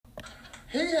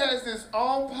He has his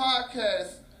own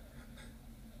podcast.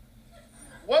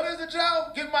 What is it, Joe?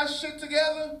 Get my shit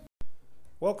together?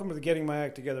 Welcome to the Getting My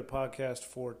Act Together podcast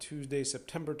for Tuesday,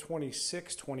 September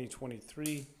 26,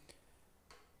 2023.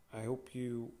 I hope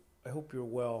you're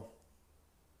well.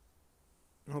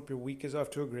 I hope your week is off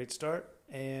to a great start,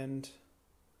 and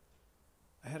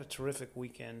I had a terrific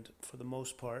weekend for the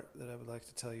most part that I would like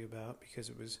to tell you about because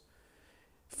it was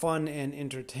fun and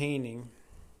entertaining,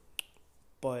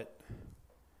 but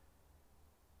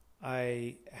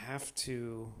I have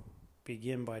to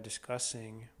begin by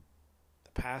discussing the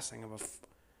passing of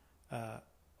a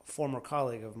former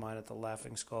colleague of mine at the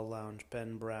Laughing Skull Lounge,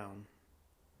 Ben Brown,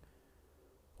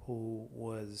 who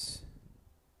was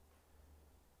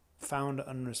found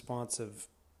unresponsive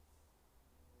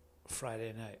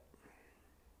Friday night.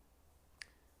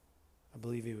 I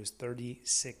believe he was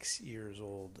 36 years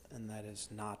old, and that is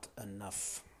not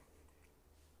enough.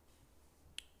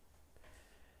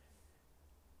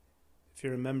 If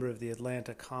you're a member of the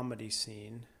Atlanta comedy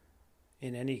scene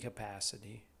in any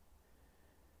capacity,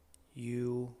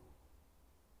 you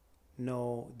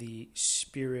know the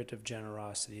spirit of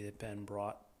generosity that Ben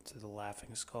brought to the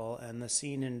Laughing Skull and the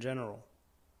scene in general.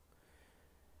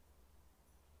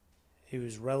 He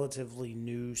was relatively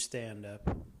new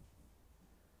stand-up,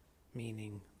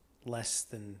 meaning less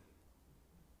than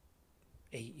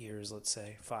 8 years, let's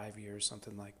say, 5 years,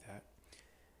 something like that.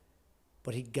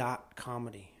 But he got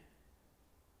comedy.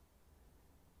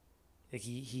 Like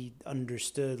he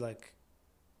understood like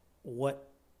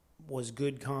what was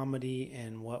good comedy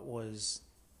and what was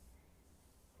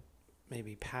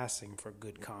maybe passing for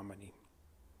good comedy.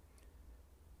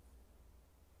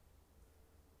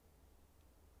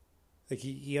 Like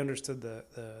he understood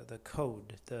the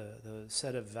code, the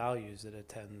set of values that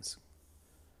attends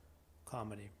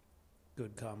comedy,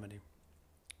 good comedy.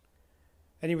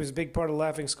 And he was a big part of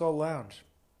Laughing Skull Lounge.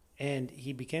 And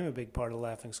he became a big part of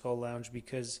Laughing Skull Lounge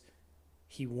because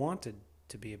he wanted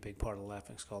to be a big part of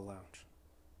Laughing Skull Lounge.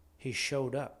 He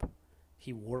showed up.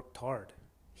 He worked hard.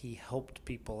 He helped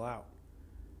people out.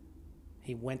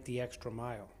 He went the extra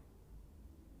mile.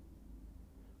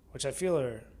 Which I feel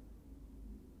are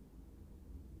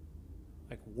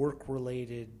like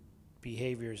work-related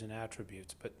behaviors and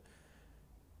attributes,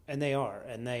 and they are,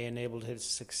 and they enabled his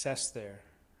success there.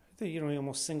 I think, he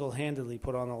almost single-handedly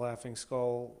put on the Laughing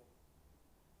Skull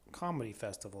Comedy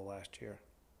Festival last year.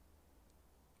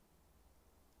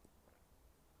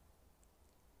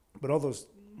 But all those,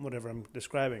 whatever I'm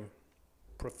describing,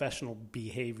 professional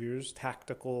behaviors,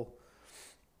 tactical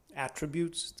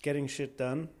attributes, getting shit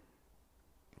done,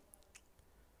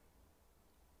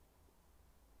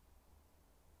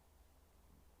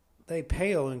 they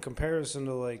pale in comparison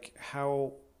to like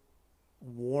how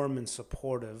warm and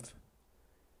supportive,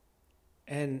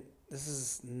 and this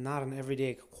is not an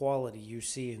everyday quality you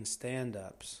see in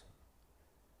stand-ups.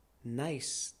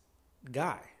 Nice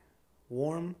guy,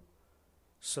 warm,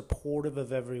 supportive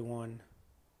of everyone,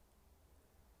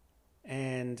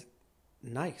 and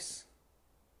nice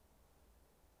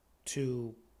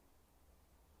to,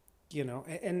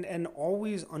 and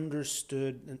always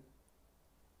understood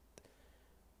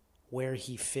where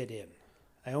he fit in.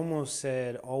 I almost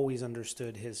said always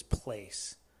understood his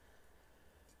place,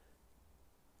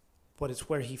 but it's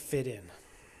where he fit in.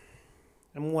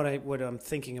 And what I'm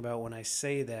thinking about when I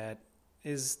say that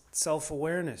is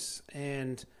self-awareness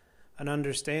and an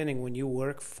understanding when you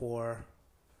work for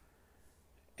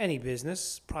any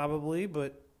business, probably,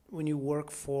 but when you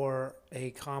work for a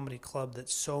comedy club that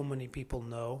so many people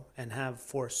know and have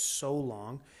for so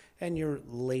long, and you're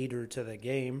later to the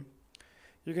game,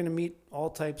 you're going to meet all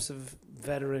types of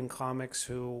veteran comics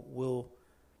who will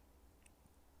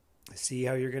see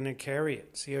how you're going to carry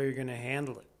it, see how you're going to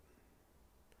handle it.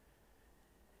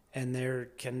 And there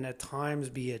can at times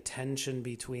be a tension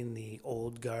between the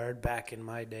old guard back in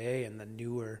my day and the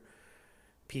newer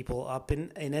people up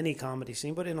in any comedy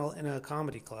scene, but in a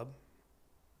comedy club.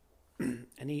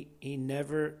 And he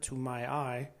never, to my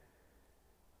eye,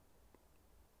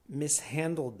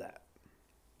 mishandled that.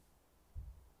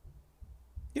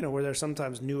 Where there's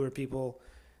sometimes newer people,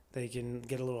 they can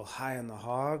get a little high on the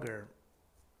hog or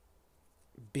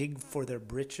big for their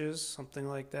britches, something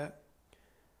like that.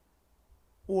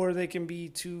 Or they can be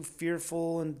too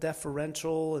fearful and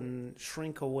deferential and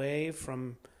shrink away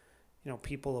from,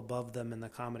 people above them in the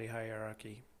comedy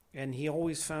hierarchy. And he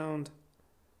always found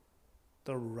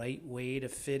the right way to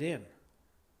fit in.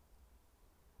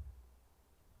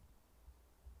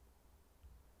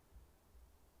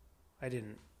 I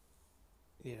didn't,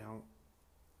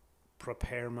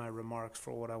 prepare my remarks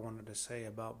for what I wanted to say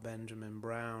about Benjamin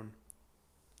Brown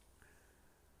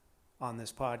on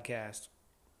this podcast.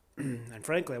 And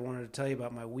frankly, I wanted to tell you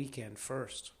about my weekend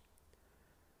first.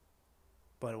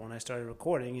 But when I started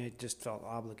recording, I just felt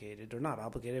obligated, or not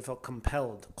obligated, I felt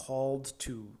compelled, called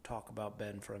to talk about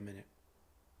Ben for a minute.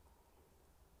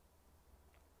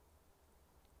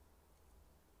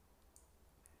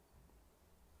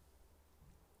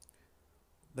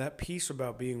 That piece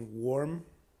about being warm,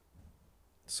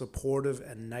 supportive,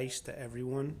 and nice to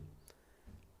everyone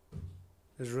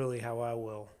is really how I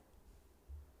will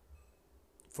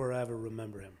forever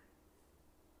remember him.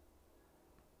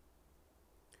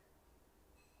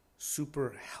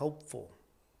 Super helpful,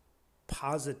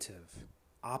 positive,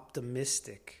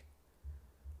 optimistic.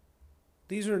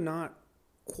 These are not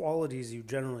qualities you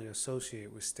generally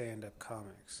associate with stand-up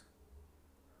comics.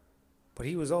 But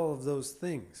he was all of those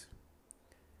things.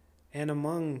 And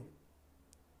among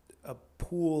a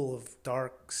pool of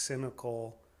dark,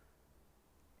 cynical,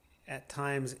 at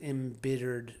times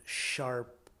embittered,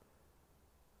 sharp,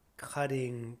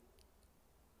 cutting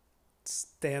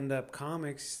stand-up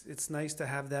comics, it's nice to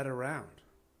have that around.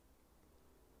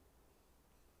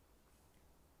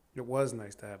 It was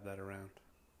nice to have that around.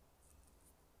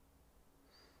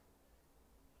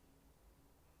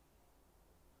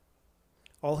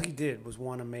 All he did was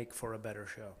want to make for a better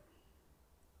show.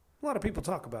 A lot of people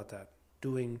talk about that,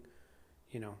 doing,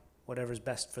 whatever's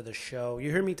best for the show.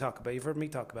 You've heard me talk about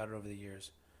it over the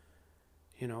years.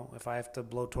 If I have to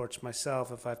blowtorch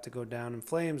myself, if I have to go down in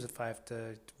flames, if I have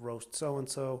to roast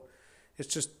so-and-so,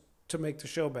 it's just to make the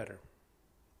show better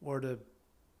or to,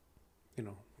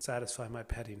 satisfy my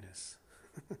pettiness.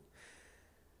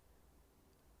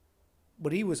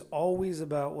 But he was always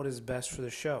about what is best for the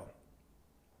show.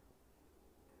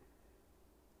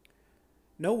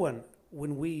 No one,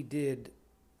 when we did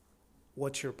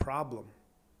What's Your Problem,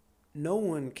 no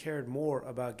one cared more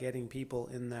about getting people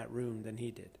in that room than he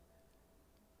did.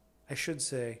 I should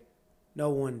say, no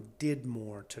one did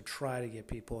more to try to get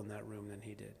people in that room than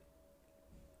he did.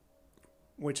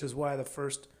 Which is why the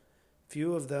first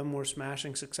few of them were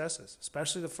smashing successes,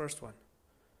 especially the first one.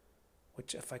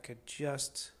 Which, if I could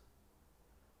just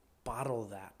bottle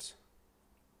that.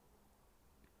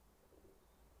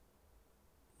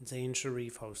 Zayn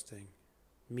Sharif hosting,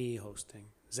 me hosting,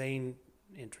 Zayn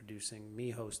introducing,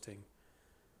 me hosting,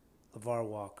 LeVar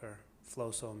Walker,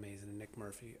 Flo So Amazing, and Nick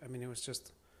Murphy. I mean, it was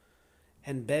just...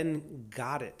 And Ben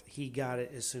got it. He got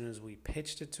it as soon as we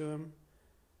pitched it to him.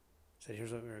 Said,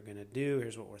 here's what we're going to do.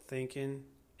 Here's what we're thinking.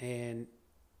 And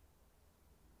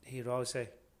he would always say,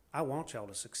 I want y'all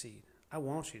to succeed. I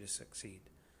want you to succeed.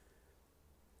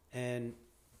 And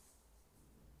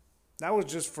that was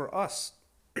just for us.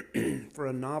 For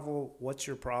a novel What's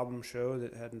Your Problem show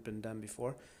that hadn't been done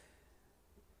before.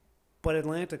 But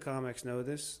Atlanta comics know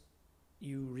this.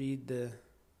 You read the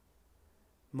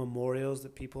memorials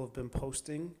that people have been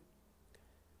posting,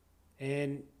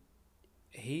 and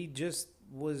he just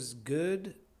was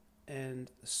good and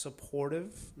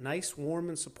supportive, nice, warm,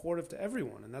 and supportive to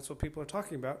everyone, and that's what people are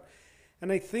talking about.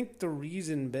 And I think the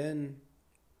reason Ben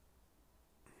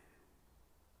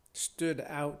stood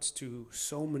out to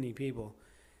so many people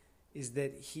is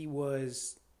that he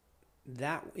was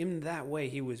that, in that way,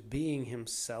 he was being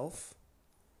himself.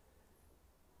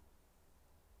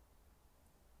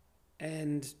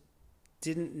 And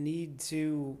didn't need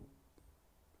to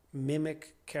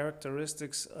mimic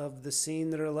characteristics of the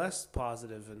scene that are less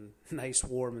positive and nice,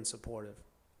 warm, and supportive.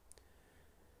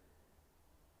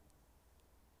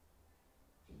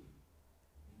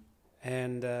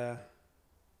 And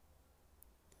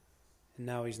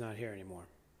now he's not here anymore.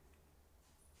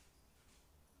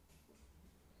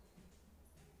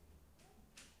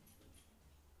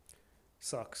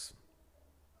 Sucks.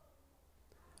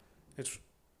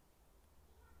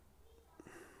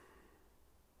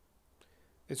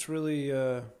 It's really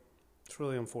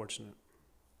unfortunate.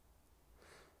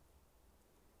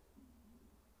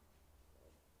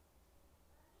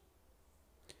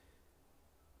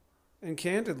 And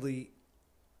candidly,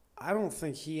 I don't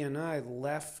think he and I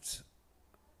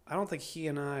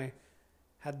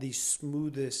had the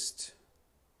smoothest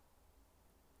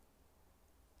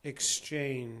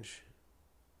exchange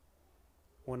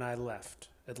when I left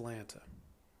Atlanta.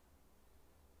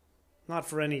 Not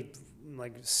for any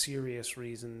serious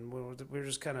reason. We were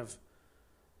just kind of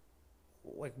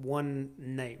one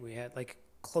night we had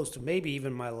close to maybe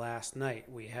even my last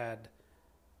night we had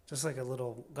just a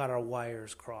little, got our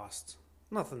wires crossed.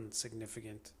 Nothing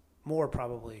significant. More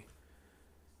probably,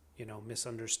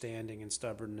 misunderstanding and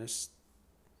stubbornness.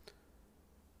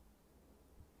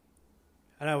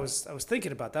 And I was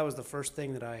thinking about that was the first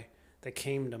thing that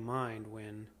came to mind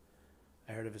when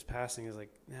I heard of his passing. Is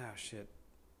shit.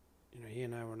 He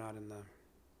and I were not in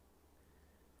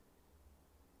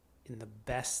in the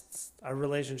best. Our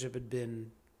relationship had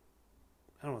been,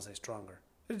 I don't want to say stronger.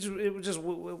 It was just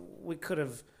we could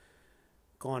have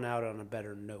gone out on a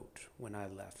better note when I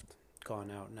left. Gone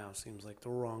out now seems like the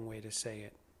wrong way to say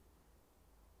it.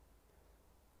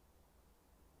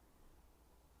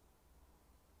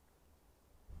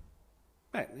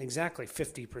 Right, exactly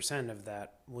 50% of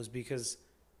that was because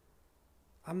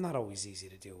I'm not always easy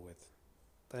to deal with.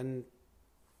 Then,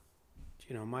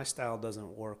 my style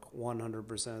doesn't work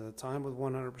 100% of the time with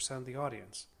 100% of the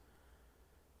audience.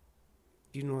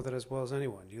 You know that as well as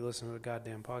anyone. You listen to the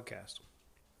goddamn podcast.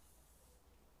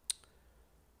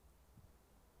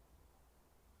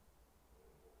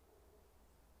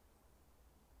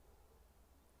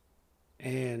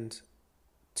 And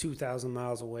 2,000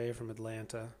 miles away from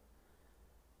Atlanta,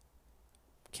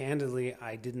 candidly,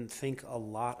 I didn't think a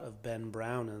lot of Ben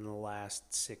Brown in the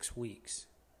last 6 weeks.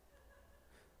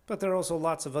 But there are also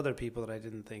lots of other people that I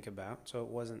didn't think about, so it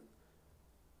wasn't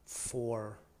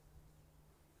for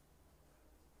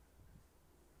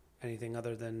anything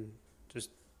other than just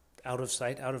out of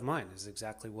sight, out of mind is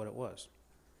exactly what it was.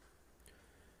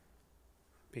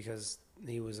 Because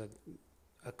he was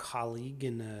a colleague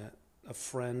and a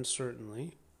friend,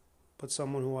 certainly, but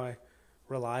someone who I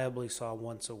reliably saw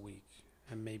once a week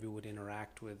and maybe would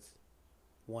interact with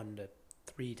 1 to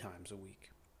 3 times a week.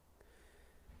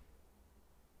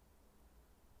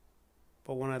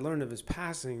 But when I learned of his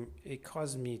passing, it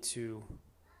caused me to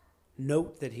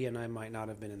note that he and I might not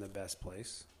have been in the best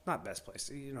place. Not best place,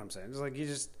 you know what I'm saying? It's like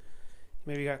you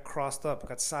maybe got crossed up,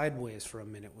 got sideways for a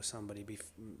minute with somebody,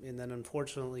 and then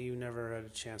unfortunately you never had a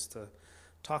chance to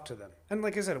talk to them. And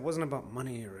like I said, it wasn't about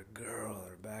money or a girl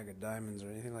or a bag of diamonds or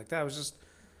anything like that. It was just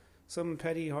some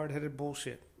petty, hard-headed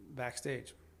bullshit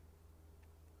backstage.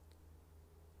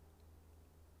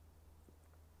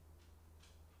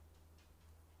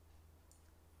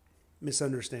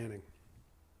 Misunderstanding.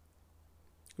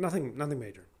 Nothing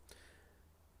major.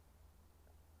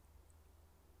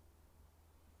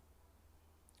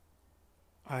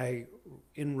 I,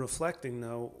 in reflecting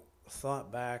though,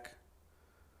 thought back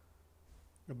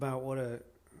about what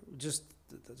just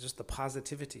the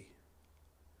positivity,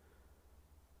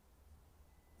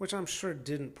 which I'm sure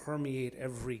didn't permeate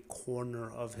every corner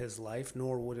of his life,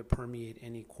 nor would it permeate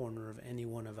any corner of any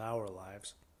one of our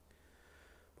lives.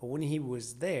 But when he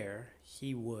was there,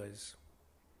 he was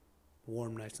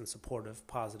warm, nice, and supportive,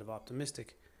 positive,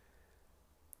 optimistic.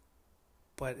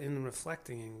 But in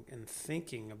reflecting and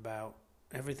thinking about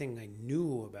everything I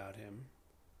knew about him,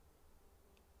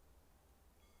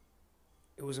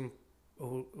 it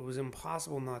was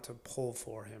impossible not to pull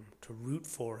for him, to root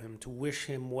for him, to wish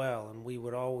him well. And we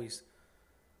would always,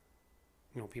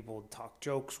 people would talk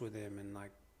jokes with him and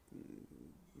like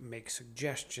make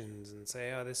suggestions and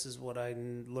say, oh, this is what I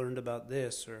learned about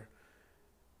this, or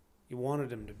you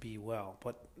wanted him to be well.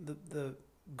 But the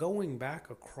going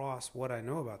back across what I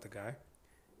know about the guy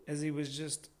is he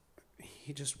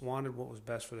just wanted what was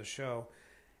best for the show,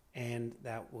 and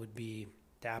that would be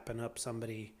dapping up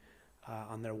somebody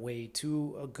on their way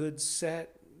to a good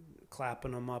set,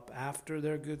 clapping them up after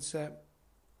their good set.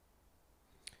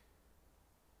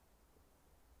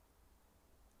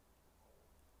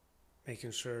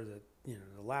 Making sure that, the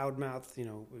loudmouth,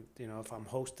 if I'm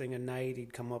hosting a night,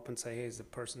 he'd come up and say, hey, is the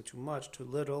person too much, too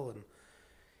little? And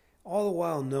all the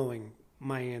while knowing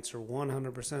my answer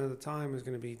 100% of the time is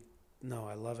going to be, no,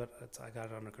 I love it. I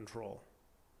got it under control.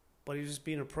 But he's just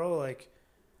being a pro, like,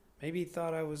 maybe he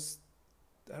thought I was,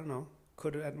 I don't know,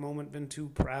 could have at the moment been too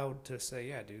proud to say,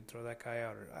 yeah, dude, throw that guy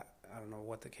out. Or I don't know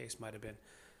what the case might have been.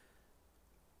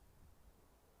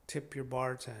 Tip your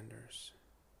bartenders.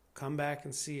 Come back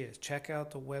and see us. Check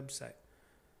out the website.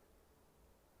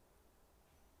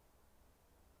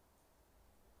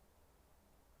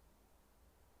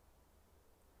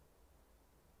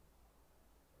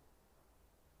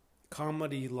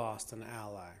 Comedy lost an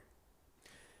ally.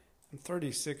 I'm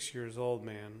 36 years old,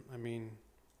 man. I mean,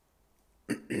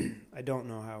 I don't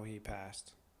know how he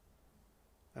passed.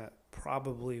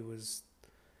 Probably was,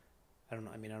 I don't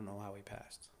know. I mean, I don't know how he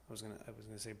passed. I was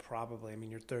gonna say probably. I mean,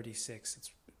 you're 36.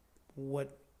 It's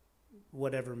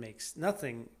whatever makes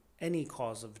nothing any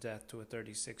cause of death to a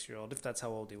 36-year-old. If that's how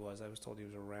old he was, I was told he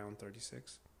was around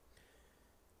 36.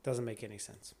 Doesn't make any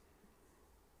sense.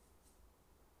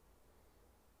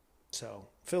 So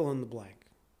fill in the blank.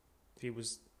 He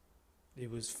was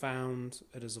found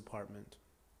at his apartment.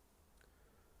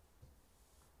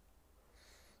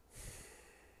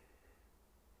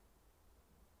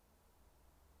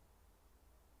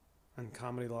 And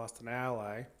comedy lost an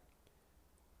ally.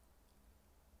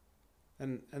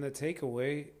 And the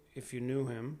takeaway, if you knew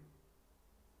him,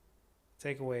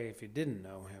 takeaway, if you didn't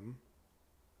know him,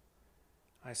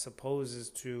 I suppose, is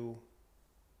to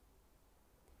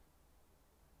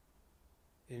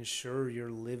ensure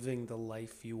you're living the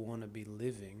life you want to be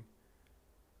living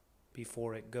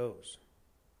before it goes.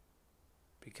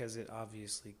 Because it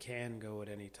obviously can go at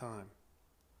any time.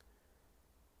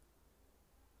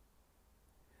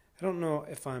 I don't know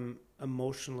if I'm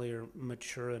emotionally or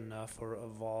mature enough or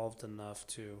evolved enough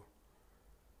to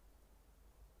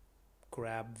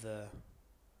grab the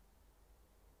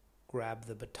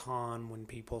baton when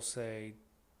people say,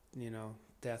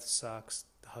 death sucks,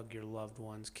 hug your loved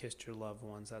ones, kiss your loved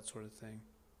ones, that sort of thing,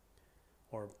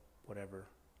 or whatever.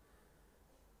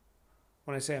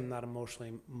 When I say I'm not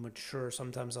emotionally mature,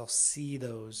 sometimes I'll see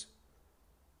those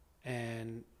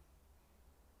and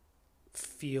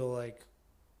feel like,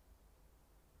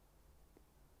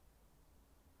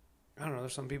 I don't know,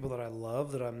 there's some people that I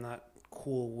love that I'm not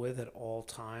cool with at all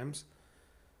times.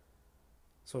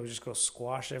 So we just go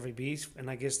squash every beast? And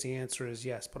I guess the answer is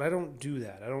yes. But I don't do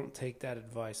that. I don't take that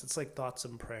advice. It's like thoughts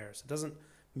and prayers. It doesn't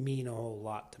mean a whole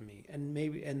lot to me.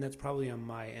 And that's probably on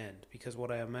my end. Because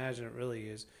what I imagine it really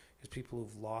is people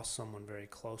who've lost someone very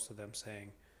close to them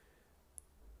saying,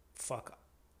 fuck,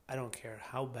 I don't care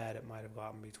how bad it might have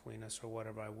gotten between us or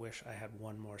whatever. I wish I had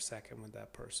one more second with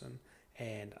that person.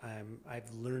 And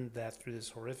I've learned that through this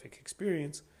horrific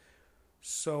experience.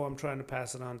 So I'm trying to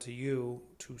pass it on to you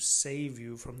to save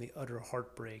you from the utter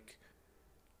heartbreak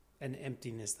and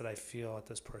emptiness that I feel at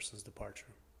this person's departure.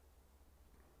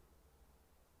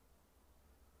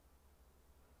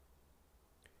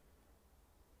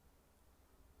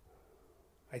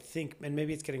 I think, and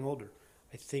maybe it's getting older,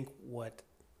 I think what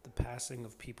the passing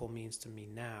of people means to me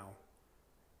now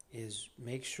is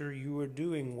make sure you are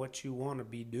doing what you want to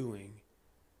be doing.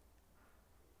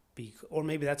 Or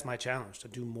maybe that's my challenge, to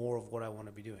do more of what I want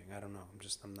to be doing. I don't know.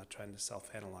 I'm not trying to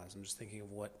self-analyze. I'm just thinking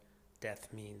of what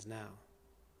death means now.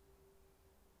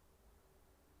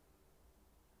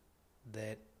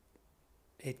 That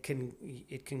it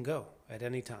can go at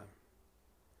any time.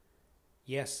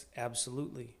 Yes,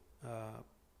 absolutely.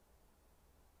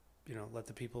 Let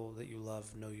the people that you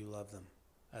love know you love them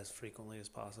as frequently as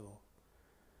possible.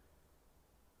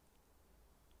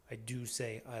 I do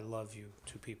say I love you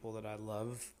to people that I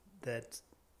love that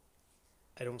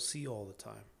I don't see all the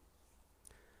time.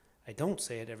 I don't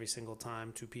say it every single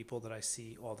time to people that I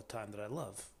see all the time that I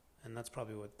love. And that's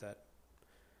probably what that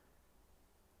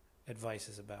advice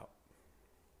is about.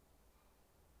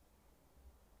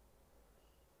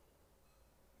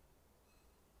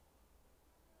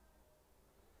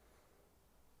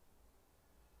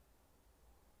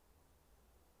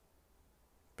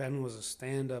 Ben was a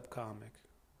stand-up comic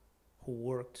who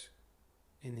worked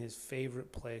in his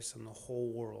favorite place in the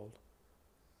whole world,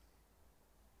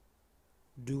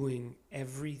 doing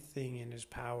everything in his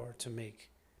power to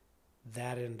make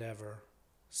that endeavor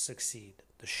succeed.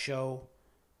 The show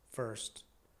first,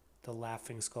 the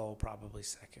Laughing Skull probably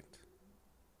second.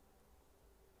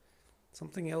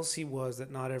 Something else he was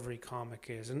that not every comic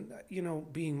is. And,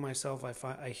 being myself,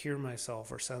 I hear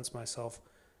myself or sense myself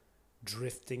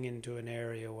drifting into an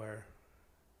area where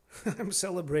I'm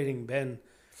celebrating Ben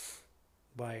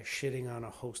by shitting on a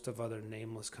host of other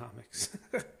nameless comics.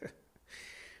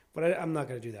 But I'm not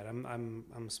going to do that.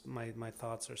 My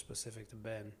thoughts are specific to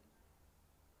Ben.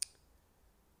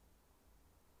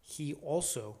 He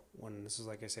also, when this is,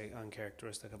 like I say,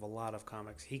 uncharacteristic of a lot of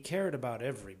comics, he cared about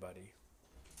everybody,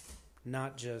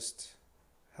 not just,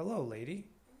 hello, lady.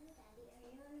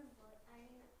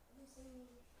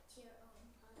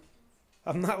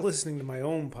 I'm not listening to my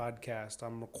own podcast.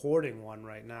 I'm recording one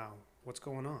right now. What's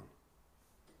going on?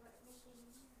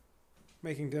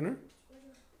 Making dinner?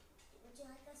 Would you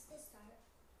like us to start?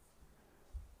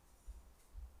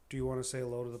 Do you want to say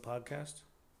hello to the podcast?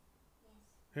 Yes.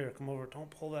 Here, come over. Don't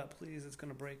pull that, please. It's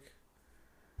going to break.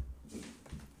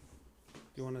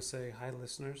 You want to say hi,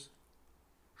 listeners?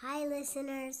 Hi,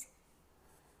 listeners.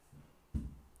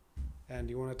 And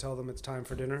you want to tell them it's time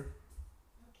for dinner?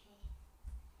 Okay.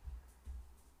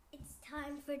 It's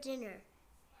time for dinner.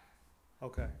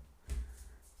 Okay.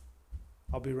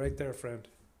 I'll be right there, friend.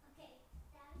 Okay.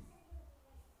 Dad said he'll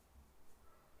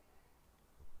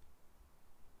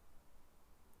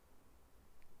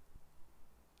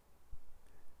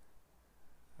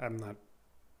be right. I'm not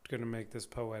going to make this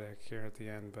poetic here at the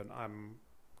end, but I'm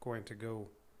going to go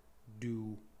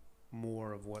do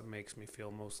more of what makes me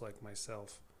feel most like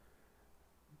myself.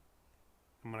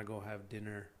 I'm going to go have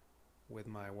dinner with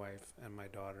my wife and my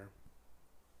daughter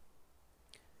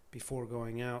before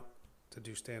going out to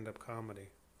do stand-up comedy,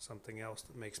 something else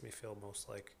that makes me feel most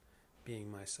like being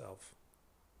myself.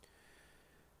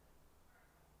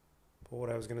 But what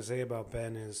I was going to say about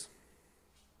Ben is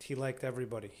he liked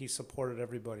everybody. He supported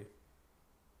everybody.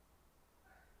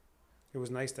 It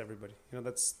was nice to everybody.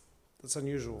 That's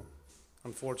unusual,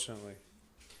 unfortunately.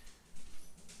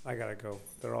 I gotta go.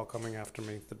 They're all coming after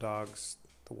me. The dogs,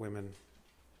 the women,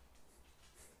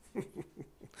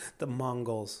 the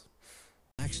Mongols.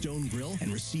 Blackstone Grill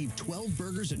and receive 12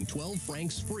 burgers and 12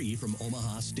 francs free from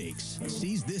Omaha Steaks.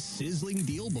 Seize this sizzling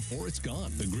deal before it's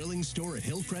gone. The Grilling Store at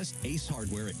Hillcrest Ace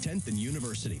Hardware at 10th and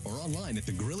University or online at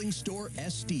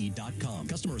thegrillingstoresd.com.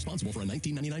 Customer responsible for a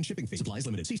 $19.99 shipping fee. Supplies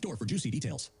limited. See store for juicy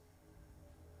details.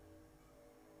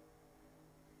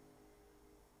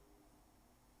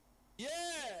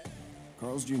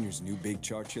 Carl's Jr.'s new Big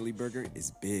Char Chili Burger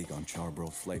is big on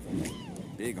charbroiled flavor,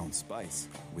 big on spice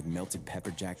with melted pepper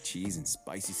jack cheese and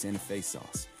spicy Santa Fe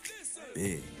sauce,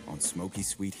 big on smoky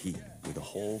sweet heat with a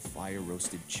whole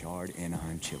fire-roasted charred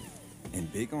Anaheim chili,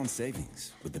 and big on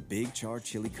savings with the Big Char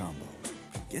Chili Combo.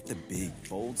 Get the big,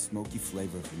 bold, smoky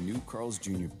flavor of the new Carl's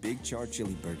Jr. Big Char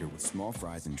Chili Burger with small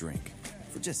fries and drink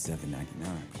for just $7.99.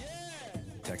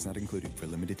 Tax not included. For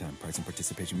limited time. Price and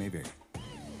participation may vary.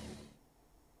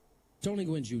 Tony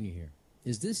Gwynn Jr. here.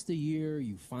 Is this the year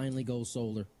you finally go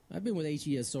solar? I've been with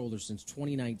HES Solar since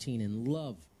 2019 and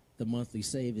love the monthly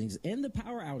savings and the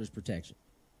power outage protection.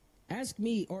 Ask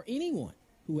me or anyone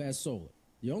who has solar.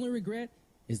 The only regret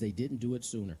is they didn't do it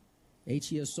sooner.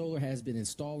 HES Solar has been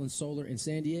installing solar in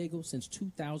San Diego since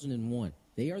 2001.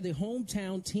 They are the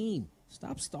hometown team.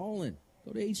 Stop stalling.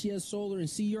 Go to HES Solar and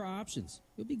see your options.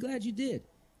 You'll be glad you did.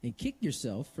 And kick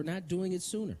yourself for not doing it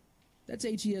sooner. That's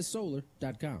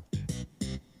HESSolar.com.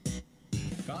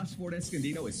 Gosh Ford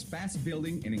Escondido is fast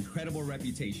building an incredible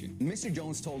reputation. Mr.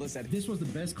 Jones told us that This was the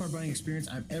best car buying experience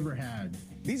I've ever had.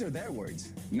 These are their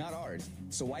words, not ours.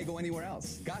 So why go anywhere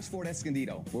else? Gosh Ford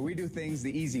Escondido, where we do things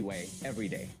the easy way, every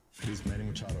day. This is Manny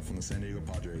Machado from the San Diego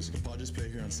Padres. The Padres play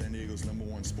here on San Diego's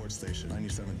 #1 sports station,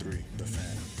 97.3, The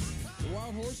Fan. The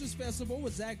Wild Horses Festival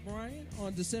with Zach Bryan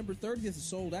on December 30th is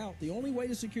sold out. The only way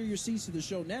to secure your seats to the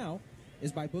show now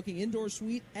is by booking indoor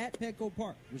suite at Petco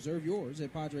Park. Reserve yours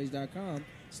at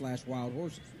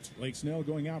Padres.com/wildhorses. Blake Snell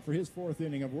going out for his fourth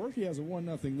inning of work. He has a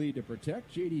 1-0 lead to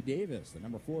protect. J.D. Davis, the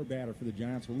number 4 batter for the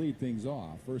Giants, will lead things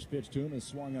off. First pitch to him is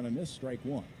swung on a miss, strike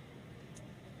one.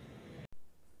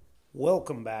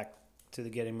 Welcome back to the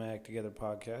Getting My Act Together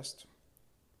podcast.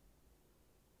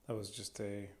 That was just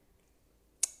a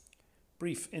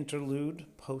brief interlude,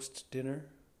 post-dinner,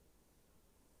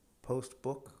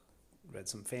 post-book. Read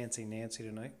some Fancy Nancy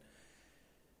tonight.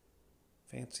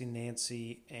 Fancy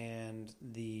Nancy and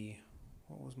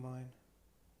what was mine?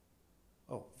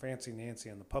 Oh, Fancy Nancy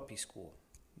and the Puppy School.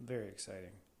 Very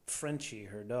exciting. Frenchie,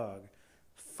 her dog,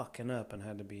 fucking up and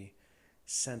had to be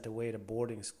sent away to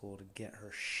boarding school to get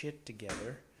her shit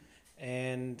together.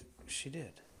 And she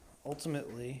did.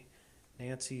 Ultimately,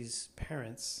 Nancy's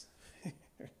parents...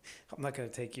 I'm not going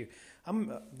to take you...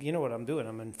 you know what I'm doing?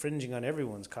 I'm infringing on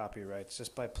everyone's copyrights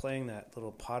just by playing that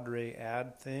little Padre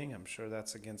ad thing. I'm sure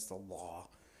that's against the law.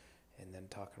 And then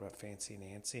talking about Fancy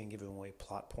Nancy and giving away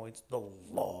plot points. The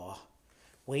law.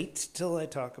 Wait till I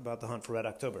talk about the Hunt for Red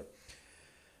October.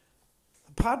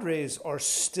 The Padres are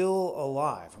still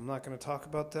alive. I'm not going to talk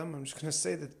about them. I'm just going to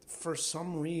say that for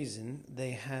some reason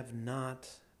they have not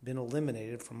been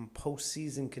eliminated from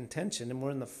postseason contention, and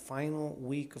we're in the final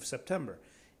week of September.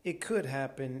 It could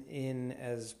happen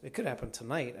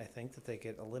tonight, I think, that they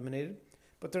get eliminated.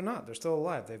 But they're not. They're still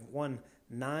alive. They've won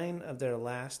 9 of their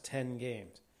last 10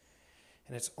 games.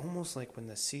 And it's almost like when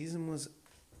the season was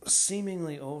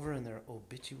seemingly over and their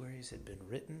obituaries had been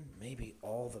written, maybe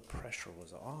all the pressure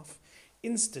was off.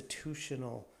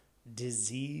 Institutional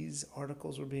disease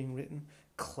articles were being written.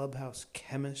 Clubhouse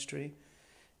chemistry.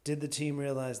 Did the team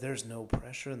realize there's no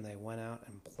pressure, and they went out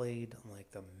and played like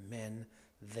the men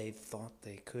they thought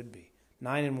they could be?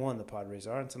 9-1 the Padres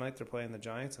are, and tonight they're playing the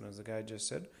Giants, and as the guy just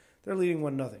said, they're leading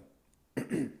 1-0.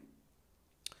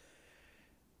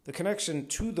 The connection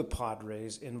to the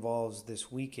Padres involves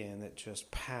this weekend that just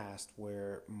passed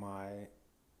where my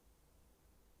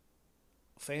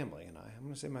family and I'm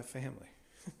going to say my family,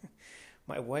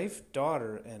 my wife,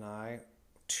 daughter, and I,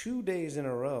 2 days in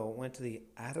a row, went to the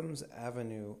Adams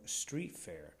Avenue Street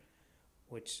Fair,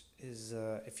 which is,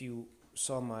 if you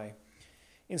saw my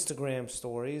Instagram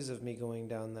stories of me going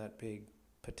down that big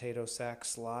potato sack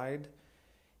slide,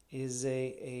 is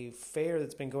a fair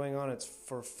that's been going on. It's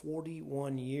for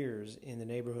 41 years in the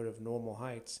neighborhood of Normal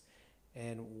Heights,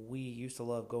 and we used to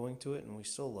love going to it, and we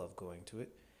still love going to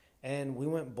it. And we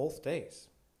went both days.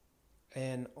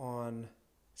 And on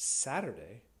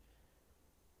Saturday,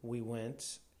 we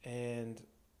went and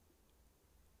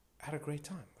had a great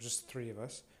time. It was just the 3 of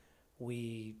us.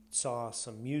 We saw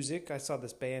some music. I saw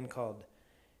this band called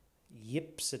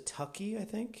Yipsitucky, I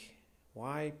think.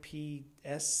 YPSI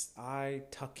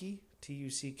Tucky,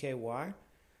 Tucky.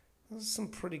 This is some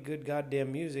pretty good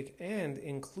goddamn music, and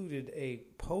included a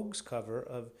Pogues cover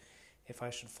of If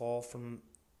I Should Fall from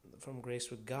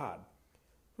Grace with God.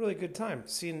 Really good time.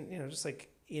 Seeing, just like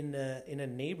in a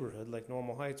neighborhood like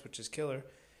Normal Heights, which is killer.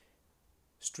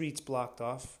 Streets blocked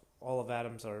off. All of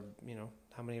Adams are,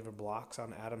 how many ever blocks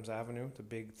on Adams Avenue, the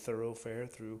big thoroughfare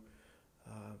through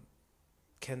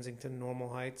Kensington, Normal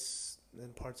Heights,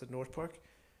 and parts of North Park.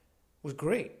 Was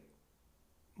great.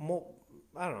 I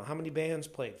don't know how many bands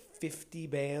played. 50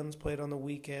 bands played on the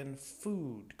weekend.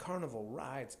 Food, carnival,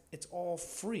 rides. It's all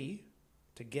free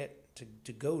to get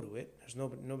to go to it. There's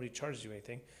nobody charges you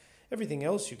anything. Everything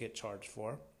else you get charged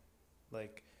for,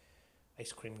 like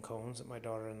ice cream cones that my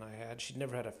daughter and I had. She'd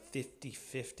never had a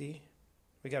 50-50.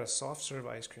 We got a soft serve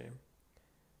ice cream.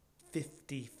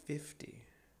 50-50.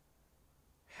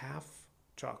 Half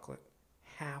chocolate,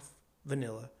 half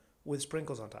vanilla with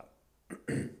sprinkles on top.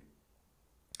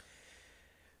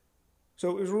 So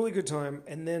it was a really good time.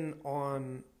 And then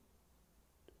on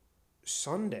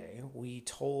Sunday,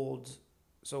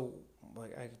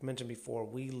 like I mentioned before,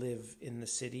 we live in the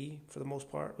city for the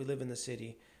most part. We live in the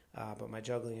city, but my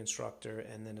juggling instructor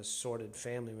and then assorted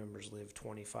family members live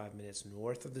 25 minutes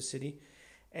north of the city.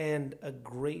 And a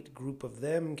great group of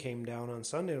them came down on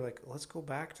Sunday. They're like, let's go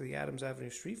back to the Adams Avenue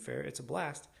Street Fair. It's a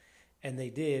blast. And they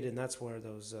did, and that's where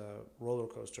those roller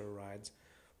coaster rides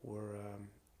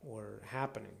were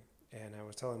happening. And I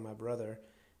was telling my brother,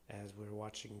 as we were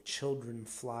watching children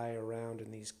fly around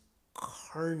in these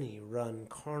Carney-run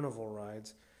carnival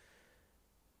rides,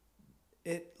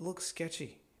 it looks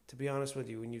sketchy, to be honest with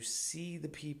you. When you see the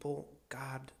people,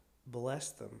 God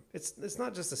bless them. It's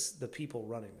not just the people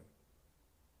running them,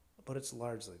 but it's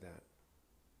largely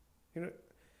that.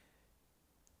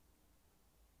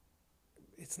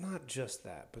 It's not just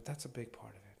that, but that's a big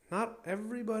part of it. Not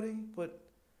everybody, but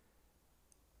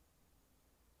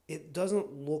it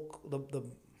doesn't look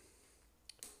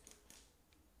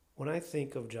when I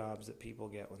think of jobs that people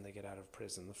get when they get out of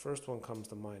prison, the first one comes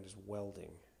to mind is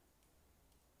welding.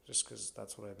 Just because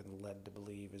that's what I've been led to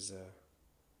believe is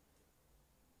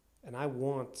and I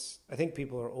think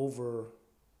people are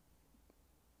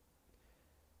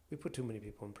we put too many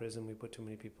people in prison, we put too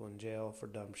many people in jail for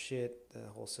dumb shit, the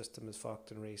whole system is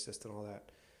fucked and racist and all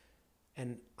that.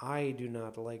 And I do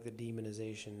not like the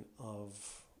demonization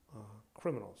of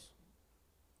criminals.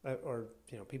 I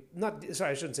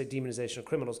shouldn't say demonization of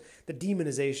criminals, the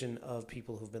demonization of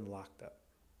people who've been locked up.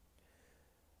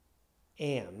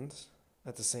 And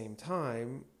at the same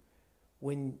time,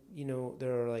 when,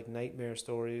 there are like nightmare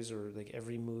stories or like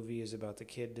every movie is about the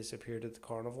kid disappeared at the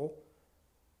carnival,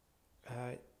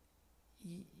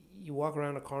 you walk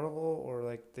around a carnival or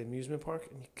like the amusement park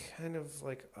and you kind of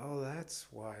like, oh, that's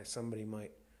why somebody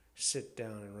might sit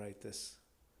down and write this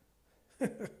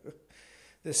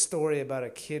this story about a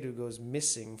kid who goes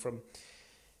missing from.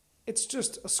 It's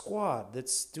just a squad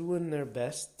that's doing their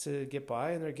best to get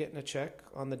by, and they're getting a check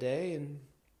on the day,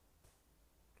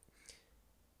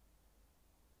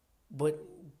 but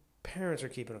parents are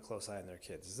keeping a close eye on their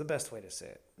kids is the best way to say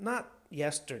it. Not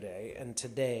yesterday and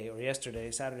today, or yesterday,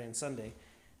 Saturday and Sunday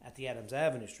at the Adams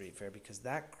Avenue Street Fair, because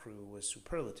that crew was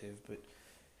superlative, but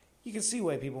you can see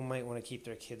why people might want to keep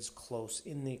their kids close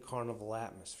in the carnival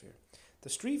atmosphere. The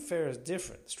street fair is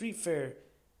different.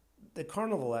 The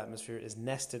carnival atmosphere is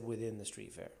nested within the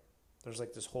street fair. There's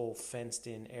like this whole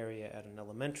fenced-in area at an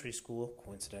elementary school,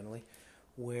 coincidentally,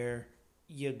 where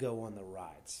you go on the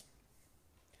rides.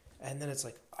 And then it's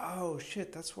like, oh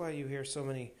shit, that's why you hear so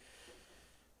many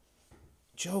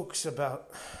jokes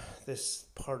about this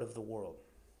part of the world,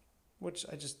 which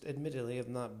I just admittedly have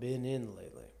not been in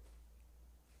lately.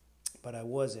 But I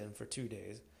was in for 2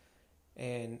 days.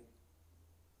 And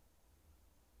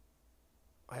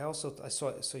I saw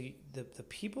the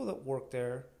people that work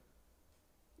there,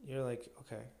 you're like,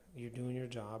 okay, you're doing your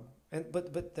job.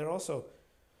 But they're also,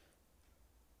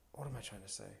 what am I trying to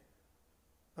say?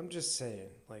 I'm just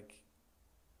saying, like,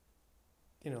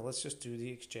 let's just do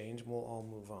the exchange and we'll all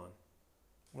move on.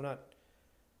 We're not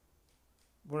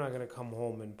going to come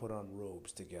home and put on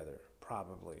robes together,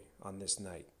 probably, on this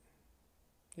night.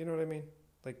 You know what I mean?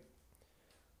 Like,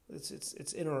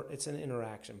 it's an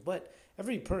interaction. But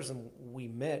every person we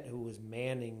met who was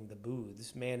manning the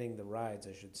booths, manning the rides,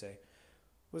 I should say,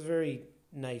 was very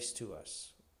nice to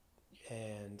us.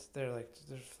 And they're like,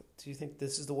 do you think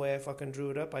this is the way I fucking drew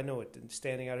it up? I know it,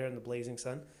 standing out here in the blazing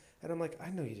sun. And I'm like, I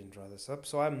know you didn't draw this up.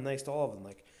 So I'm nice to all of them.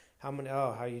 Like, how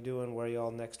you doing? Where are you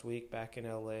all next week? Back in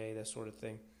LA, that sort of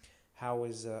thing.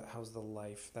 how's the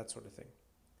life, that sort of thing.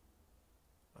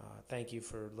 Thank you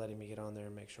for letting me get on there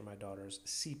and make sure my daughter's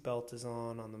seatbelt is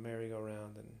on the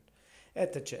merry-go-round, and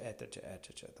etc.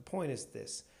 The point is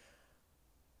this.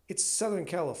 It's Southern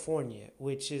California,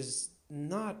 which is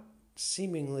not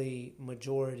seemingly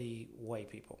majority white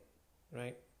people,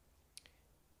 right?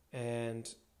 And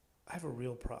I have a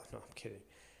real problem. No, I'm kidding.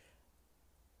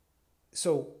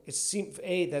 So it seems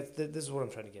this is what I'm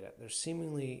trying to get at. There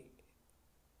seemingly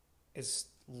is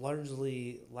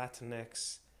largely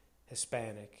Latinx,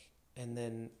 Hispanic, and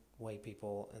then white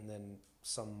people, and then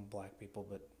some black people,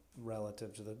 but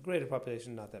relative to the greater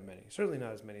population, not that many. Certainly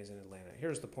not as many as in Atlanta.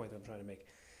 Here's the point that I'm trying to make.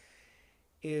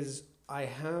 Is I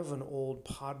have an old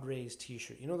Padres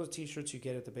t-shirt. You know those t-shirts you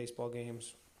get at the baseball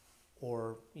games,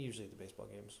 or usually at the baseball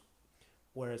games,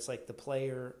 where it's like the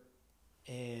player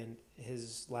and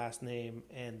his last name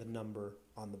and the number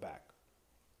on the back.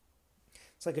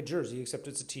 It's like a jersey, except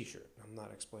it's a t-shirt. I'm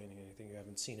not explaining anything you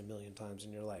haven't seen a million times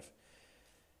in your life.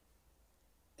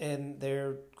 And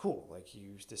they're cool. Like, you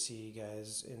used to see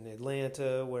guys in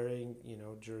Atlanta wearing,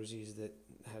 jerseys that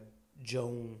had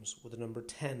Jones with the number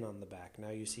 10 on the back. Now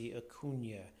you see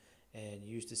Acuna, and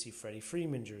you used to see Freddie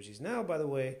Freeman jerseys. Now, by the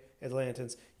way,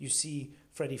 Atlantans, you see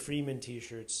Freddie Freeman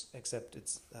t-shirts, except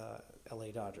it's LA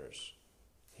Dodgers.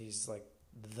 He's like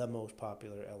the most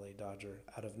popular LA Dodger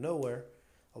out of nowhere,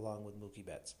 along with Mookie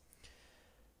Betts.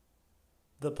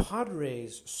 The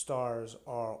Padres stars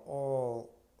are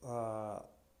all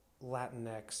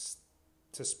Latinx,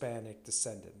 Hispanic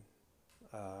descended.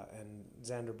 And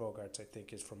Xander Bogaerts, I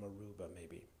think, is from Aruba,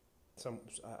 maybe.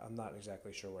 I'm not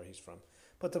exactly sure where he's from.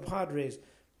 But the Padres,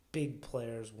 big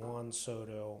players, Juan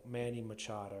Soto, Manny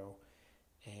Machado,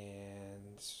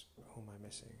 and who am I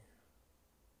missing?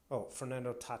 Oh,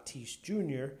 Fernando Tatis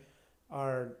Jr.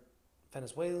 are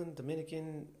Venezuelan,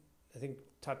 Dominican. I think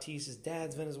Tatis'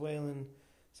 dad's Venezuelan,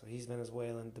 so he's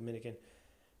Venezuelan, Dominican.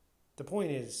 The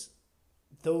point is,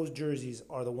 those jerseys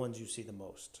are the ones you see the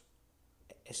most,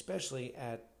 especially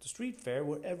at the street fair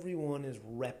where everyone is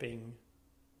repping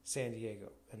San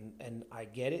Diego. And I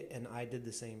get it, and I did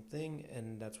the same thing,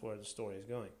 and that's where the story is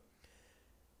going.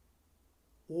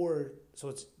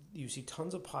 So you see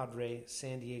tons of Padre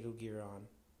San Diego gear on.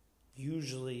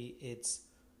 Usually it's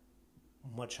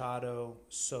Machado,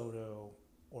 Soto,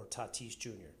 or Tatis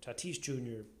Jr. Tatis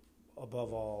Jr.,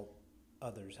 above all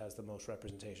others, has the most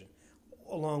representation,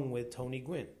 along with Tony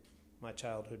Gwynn, my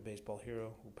childhood baseball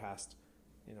hero who passed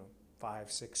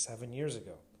 5, 6, 7 years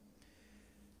ago,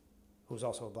 who's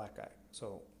also a black guy.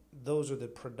 So those are the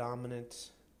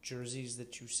predominant jerseys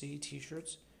that you see,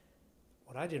 t-shirts.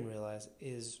 What I didn't realize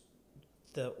is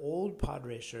the old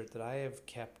Padre shirt that I have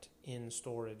kept in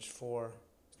storage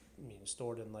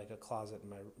stored in like a closet in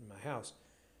my house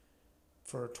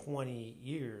for 20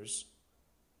 years,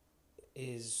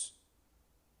 is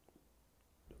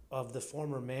of the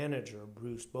former manager,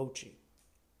 Bruce Bochy,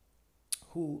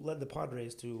 who led the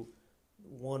Padres to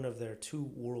one of their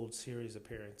 2 World Series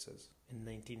appearances in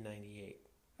 1998.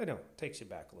 I know, it takes you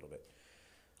back a little bit.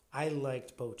 I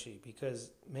liked Bochy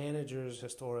because managers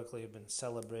historically have been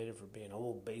celebrated for being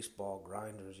old baseball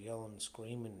grinders, yelling,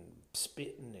 screaming,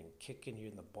 spitting, and kicking you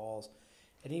in the balls.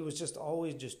 And he was just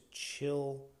always just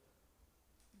chill,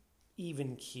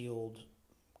 even-keeled,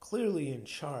 clearly in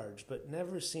charge, but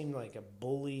never seemed like a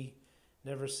bully,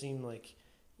 never seemed like,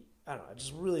 I don't know, I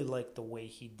just really liked the way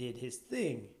he did his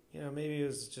thing. Maybe it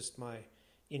was just my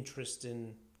interest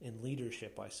in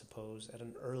leadership, I suppose, at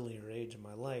an earlier age in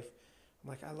my life. I'm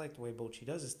like, I like the way Bochy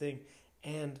does his thing.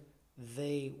 And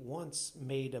they once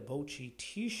made a Bochy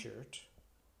t-shirt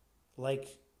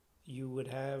like you would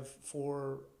have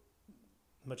for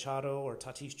Machado or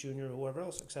Tatis Jr. or whoever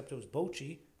else, except it was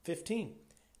Bochy 15.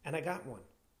 And I got one.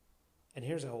 And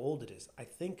here's how old it is. I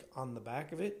think on the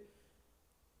back of it,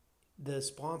 the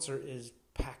sponsor is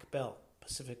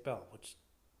Pacific Bell, which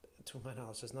to my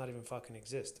knowledge does not even fucking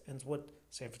exist. And it's what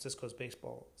San Francisco's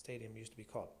baseball stadium used to be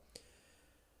called.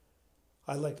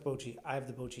 I liked Bochy. I have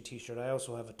the Bochy t-shirt. I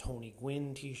also have a Tony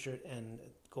Gwynn t-shirt, and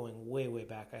going way, way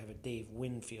back, I have a Dave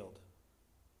Winfield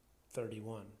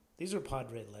 31. These are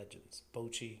Padre legends,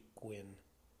 Bochy, Gwynn,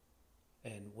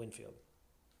 and Winfield.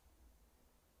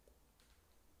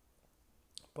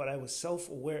 But I was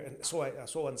self-aware, and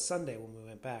so on Sunday when we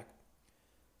went back,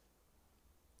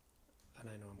 and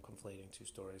I know I'm conflating 2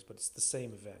 stories, but it's the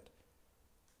same event.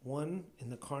 One, in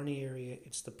the Kearney area,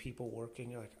 it's the people working.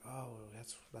 You're like, oh,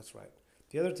 that's right.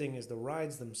 The other thing is the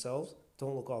rides themselves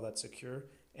don't look all that secure,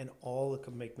 and all it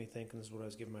could make me think, and this is what I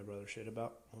was giving my brother shit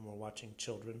about when we're watching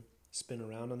children spin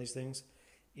around on these things,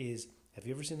 is, have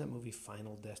you ever seen that movie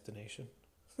Final Destination?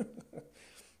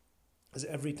 Because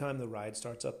every time the ride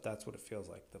starts up, that's what it feels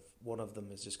like. One of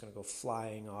them is just going to go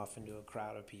flying off into a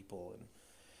crowd of people, and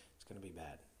it's going to be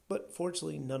bad. But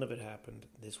fortunately, none of it happened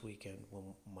this weekend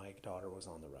when my daughter was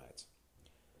on the rides.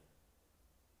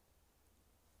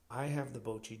 I have the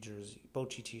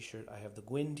Bocce t-shirt, I have the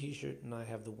Gwyn t-shirt, and I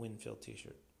have the Winfield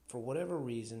t-shirt. For whatever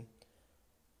reason,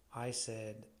 I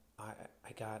said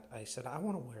I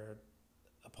want to wear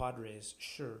a Padres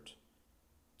shirt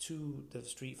to the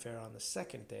street fair on the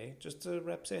second day, just to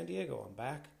rep San Diego. I'm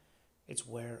back. It's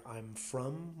where I'm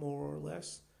from, more or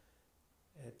less.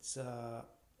 It's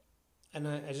and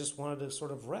I just wanted to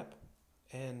sort of rep,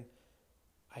 and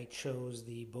I chose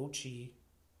the Bocce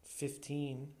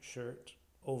 15 shirt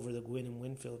over the Gwyn and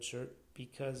Winfield shirt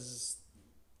because,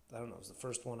 I don't know, it was the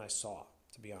first one I saw,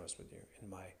 to be honest with you, in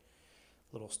my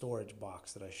little storage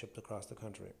box that I shipped across the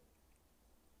country.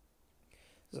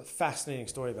 There's a fascinating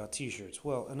story about t-shirts.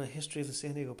 Well, in a history of the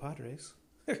San Diego Padres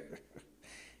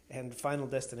and Final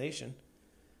Destination,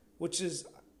 which is,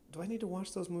 do I need to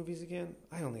watch those movies again?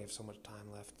 I only have so much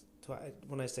time left.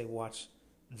 When I say watch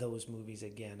those movies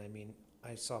again, I mean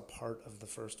I saw part of the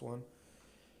first one.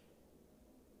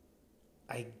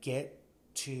 I get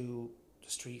to the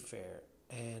street fair,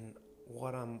 and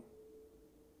what I'm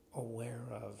aware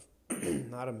of,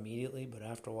 not immediately, but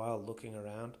after a while, looking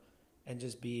around and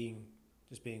just being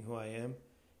who I am,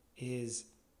 is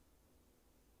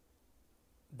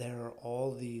there are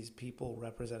all these people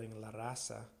representing La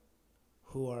Raza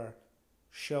who are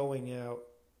showing out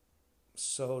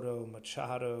Soto,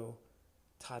 Machado,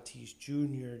 Tatis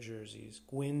Jr. jerseys,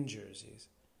 Gwyn jerseys,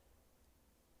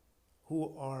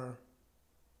 who are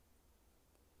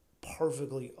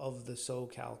perfectly of the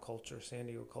SoCal culture, San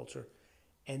Diego culture.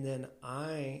 And then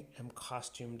I am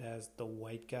costumed as the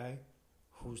white guy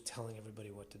who's telling everybody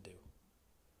what to do.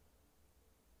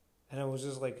 And I was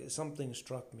just like, something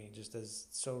struck me just as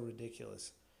so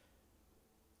ridiculous.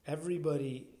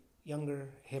 Everybody younger,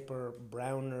 hipper,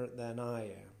 browner than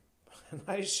I am. And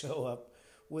I show up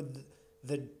with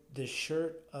the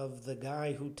shirt of the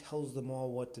guy who tells them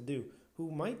all what to do, who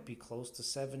might be close to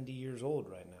 70 years old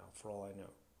right now, for all I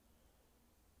know.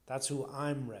 That's who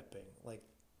I'm repping. Like,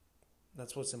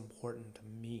 that's what's important to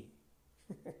me.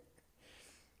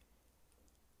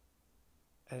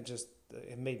 And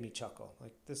it made me chuckle.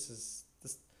 Like, this is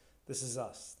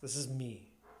us. This is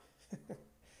me.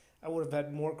 I would have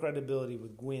had more credibility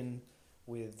with Gwyn,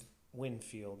 with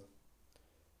Winfield.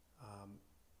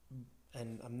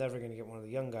 And I'm never going to get one of the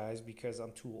young guys because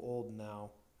I'm too old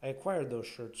now. I acquired those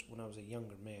shirts when I was a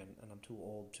younger man, and I'm too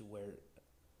old to wear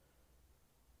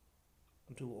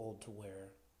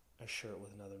a shirt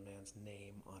with another man's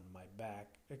name on my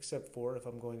back, except for if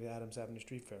I'm going to Adams Avenue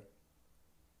Street Fair.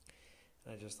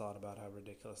 And I just thought about how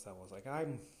ridiculous that was. Like,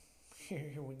 I'm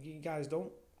here, you guys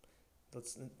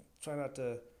let's try not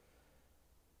to,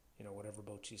 whatever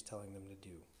Bocce's telling them to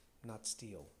do, not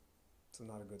steal. It's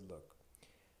not a good look.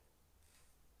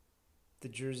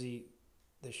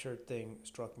 The shirt thing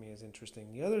struck me as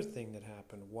interesting. The other thing that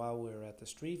happened while we were at the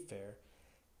street fair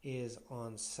is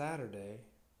on Saturday,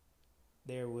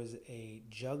 there was a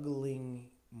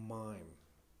juggling mime.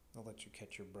 I'll let you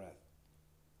catch your breath.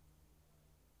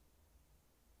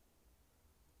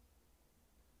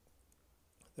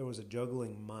 There was a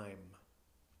juggling mime.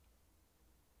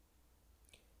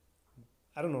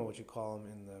 I don't know what you call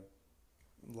him in the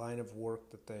line of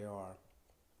work that they are.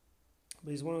 But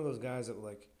he's one of those guys that,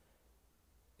 like,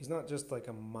 he's not just like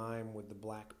a mime with the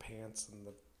black pants and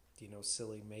the,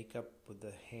 silly makeup with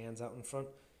the hands out in front.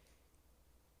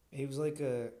 He was like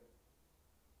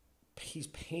he's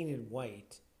painted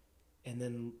white and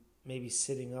then maybe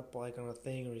sitting up like on a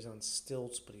thing, or he's on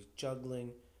stilts, but he's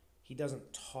juggling. He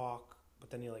doesn't talk, but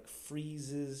then he like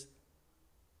freezes.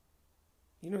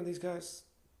 These guys,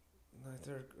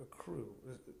 they're a crew,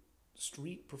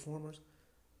 street performers.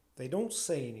 They don't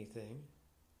say anything.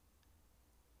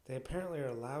 They apparently are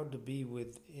allowed to be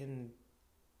within,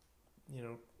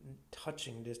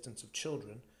 touching distance of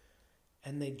children.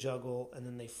 And they juggle, and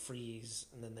then they freeze,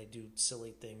 and then they do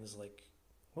silly things like,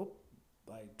 oh,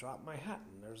 I dropped my hat,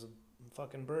 and there's a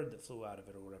fucking bird that flew out of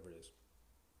it, or whatever it is.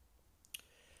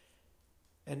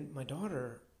 And my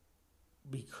daughter,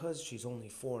 because she's only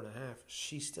 4.5,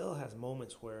 she still has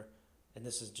moments where, and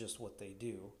this is just what they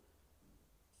do,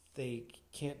 they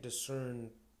can't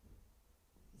discern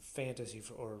fantasy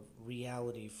or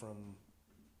reality from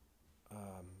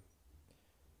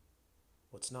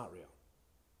what's not real.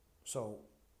 So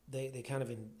they kind of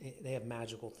they have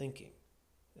magical thinking,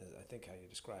 I think how you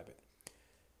describe it,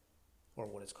 or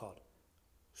what it's called.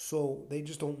 So they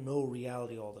just don't know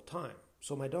reality all the time.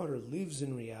 So my daughter lives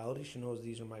in reality. She knows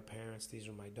these are my parents, these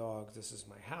are my dogs, this is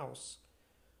my house.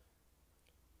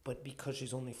 But because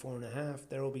she's only 4.5,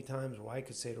 there will be times where I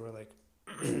could say to her,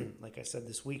 like I said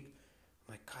this week,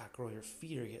 I'm like, God, girl, your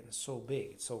feet are getting so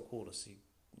big. It's so cool to see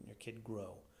your kid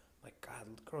grow. I'm like,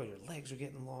 God, girl, your legs are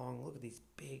getting long. Look at these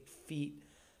big feet.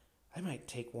 I might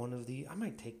take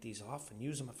these off and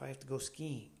use them if I have to go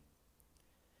skiing.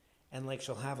 And like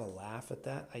she'll have a laugh at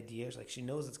that idea. Like she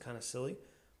knows it's kind of silly,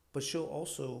 but she'll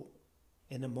also,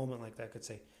 in a moment like that, could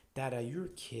say, Dada, you're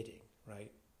kidding,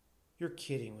 right? You're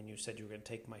kidding when you said you were going to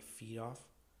take my feet off.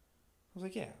 I was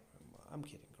like, yeah, I'm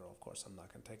kidding, girl. Of course I'm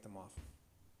not going to take them off.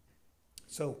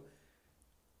 So,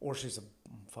 or she's a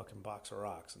fucking box of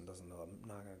rocks and doesn't know I'm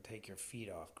not going to take your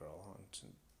feet off, girl.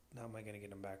 How am I going to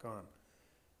get them back on?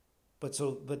 But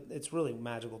it's really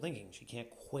magical thinking. She can't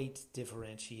quite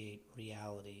differentiate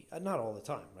reality. Not all the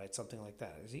time, right? Something like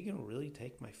that. Is he going to really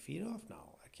take my feet off?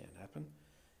 No, that can't happen.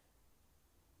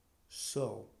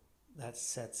 So that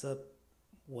sets up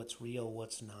what's real,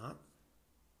 what's not,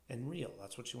 and real.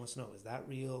 That's what she wants to know. Is that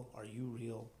real? Are you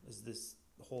real? Is this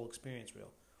the whole experience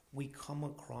real? We come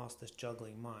across this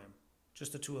juggling mime,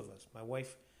 just the two of us. My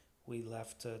wife, we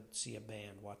left to see a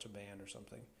band, watch a band or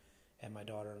something, and my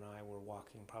daughter and I were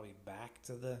walking probably back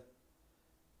to the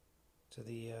I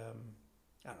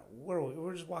don't know,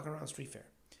 we're just walking around street fair,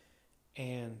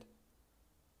 and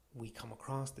we come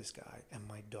across this guy, and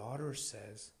my daughter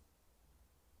says,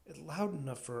 it's loud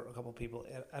enough for a couple people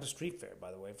at a street fair,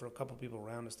 by the way, for a couple people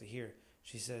around us to hear.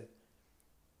 She said,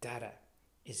 Dada,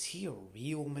 is he a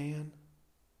real man?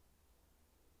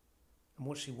 And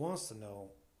what she wants to know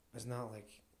is not like,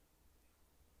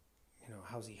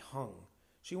 how's he hung?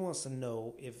 She wants to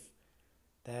know if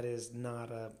that is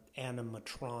not a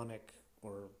animatronic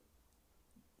or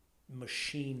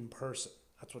machine person.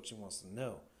 That's what she wants to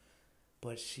know.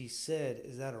 But she said,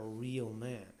 is that a real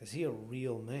man? Is he a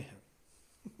real man?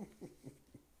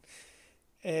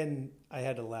 And I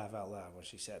had to laugh out loud when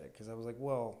she said it, because I was like,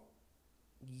 well,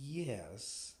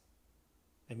 yes.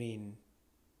 I mean,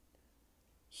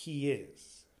 he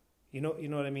is. You know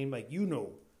what I mean? Like,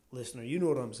 listener, you know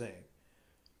what I'm saying.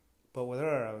 But with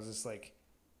her, I was just like,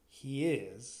 he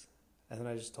is. And then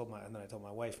I told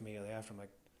my wife immediately after, I'm like,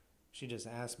 she just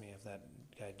asked me if that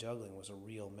guy juggling was a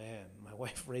real man. My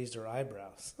wife raised her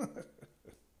eyebrows.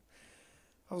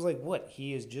 I was like, what?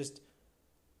 He is just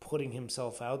putting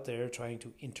himself out there trying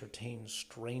to entertain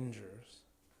strangers.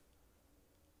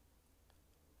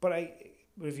 But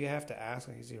if you have to ask,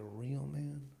 like, is he a real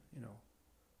man?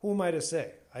 Who am I to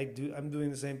say? I'm doing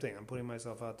the same thing. I'm putting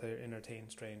myself out there to entertain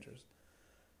strangers.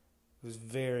 It was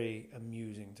very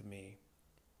amusing to me.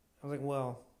 I was like,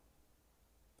 well,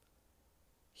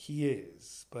 he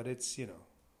is, but it's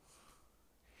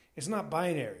not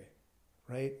binary,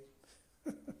 right?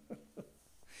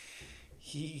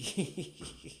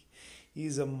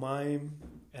 He's a mime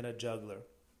and a juggler.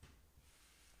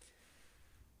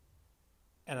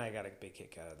 And I got a big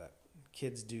kick out of that.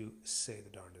 Kids do say the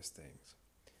darndest things.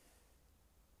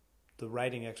 The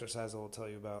writing exercise I will tell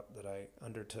you about that I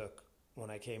undertook when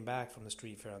I came back from the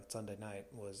street fair on Sunday night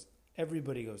was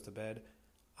everybody goes to bed.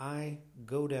 I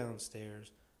go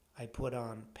downstairs. I put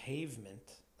on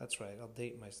Pavement. That's right. I'll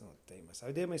date myself.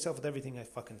 I date myself with everything I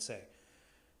fucking say,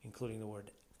 including the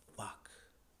word fuck.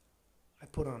 I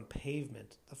put on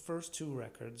Pavement. The first two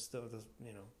records, the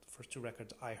first two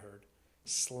records I heard,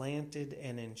 Slanted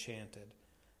and Enchanted,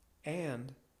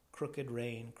 and Crooked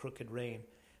Rain,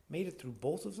 made it through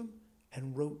both of them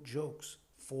and wrote jokes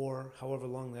for however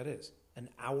long that is, an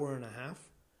hour and a half,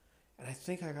 and I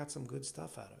think I got some good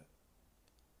stuff out of it.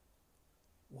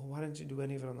 Well, why didn't you do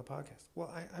any of it on the podcast? Well,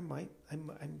 I might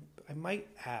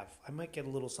have. I might get a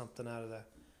little something out of that.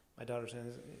 My daughter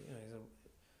says,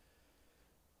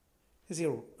 is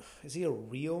he a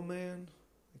real man?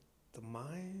 Like the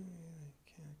mime?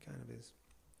 Kind of is.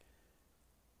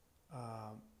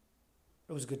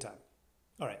 It was a good time.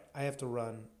 All right, I have to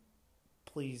run.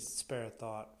 Please spare a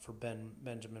thought for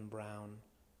Benjamin Brown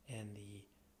and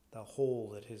the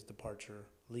hole that his departure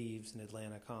leaves in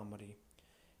Atlanta comedy,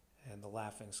 and the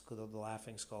Laughing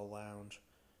Skull Lounge,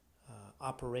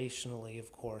 operationally,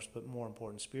 of course, but more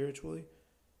important, spiritually.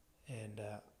 And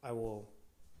I will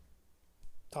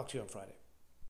talk to you on Friday.